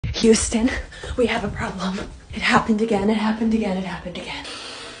Houston, we have a problem. It happened again, it happened again, it happened again.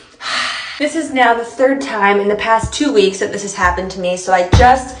 This is now the third time in the past 2 weeks that this has happened to me, so I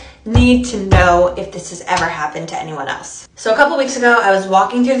just need to know if this has ever happened to anyone else. So a couple weeks ago, I was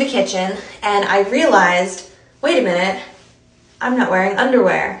walking through the kitchen and I realized, wait a minute, I'm not wearing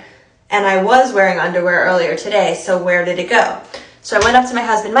underwear. And I was wearing underwear earlier today, so where did it go? So I went up to my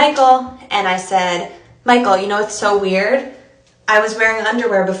husband, Michael, and I said, Michael, you know what's so weird? I was wearing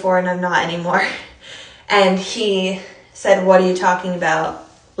underwear before and I'm not anymore. And he said, what are you talking about?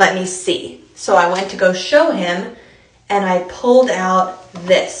 Let me see. So I went to go show him and I pulled out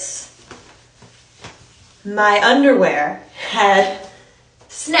this. My underwear had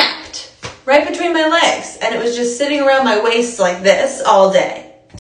snapped right between my legs and it was just sitting around my waist like this all day.